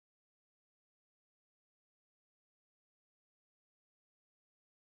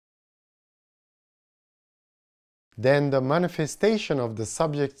then the manifestation of the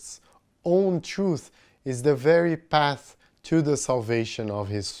subject's own truth is the very path to the salvation of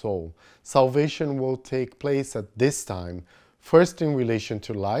his soul. Salvation will take place at this time, first in relation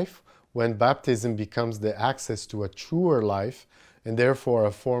to life, when baptism becomes the access to a truer life, and therefore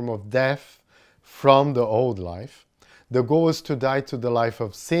a form of death from the old life. The goal is to die to the life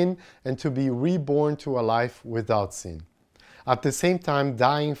of sin and to be reborn to a life without sin. At the same time,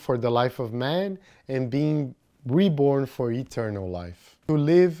 dying for the life of man and being reborn for eternal life. To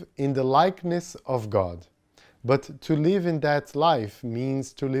live in the likeness of God. But to live in that life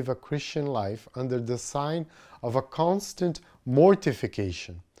means to live a Christian life under the sign of a constant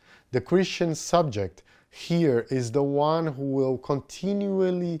mortification. The Christian subject here is the one who will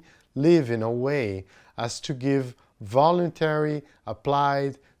continually live in a way as to give voluntary,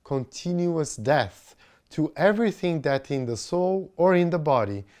 applied, continuous death to everything that in the soul or in the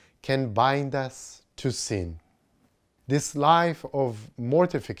body can bind us to sin. This life of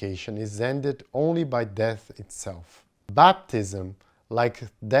mortification is ended only by death itself. Baptism, like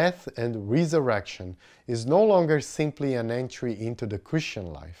death and resurrection, is no longer simply an entry into the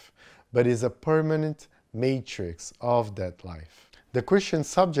Christian life, but is a permanent matrix of that life. The Christian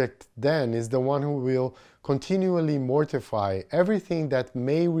subject then is the one who will continually mortify everything that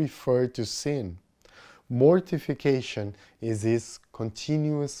may refer to sin. Mortification is his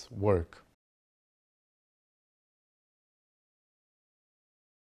continuous work.